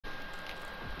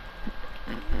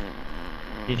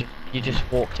You just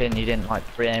walked in. You didn't like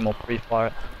pre-aim or pre-fire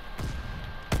it.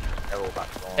 They're all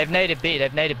back spawn. They've naded B.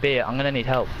 They've naded B. I'm gonna need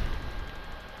help.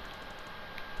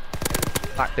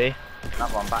 Back B.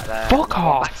 That one back there. Fuck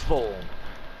off! Back spawn.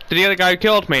 Did the other guy who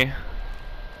killed me?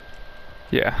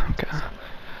 Yeah, okay.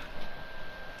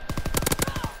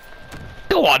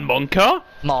 Go on, Monka!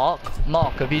 Mark,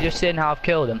 have you just seen how I've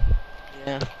killed him?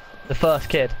 Yeah. The first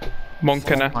kid.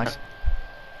 Monka, Oh, nice.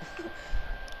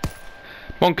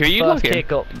 Monka, are you First lagging? kid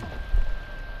got...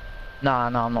 Nah,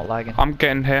 I'm not lagging. I'm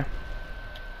getting here.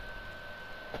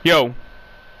 Yo.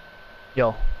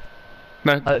 Yo.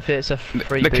 No, If it's a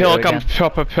free the booter kill again. comes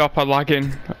proper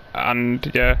lagging,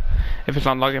 and yeah, if it's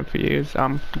not lagging for you,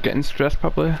 I'm getting stressed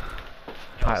probably.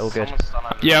 Right, all good.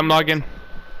 Yeah, I'm lagging.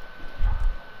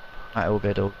 Right, all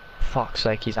good. Fuck's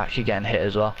sake, he's actually getting hit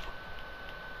as well.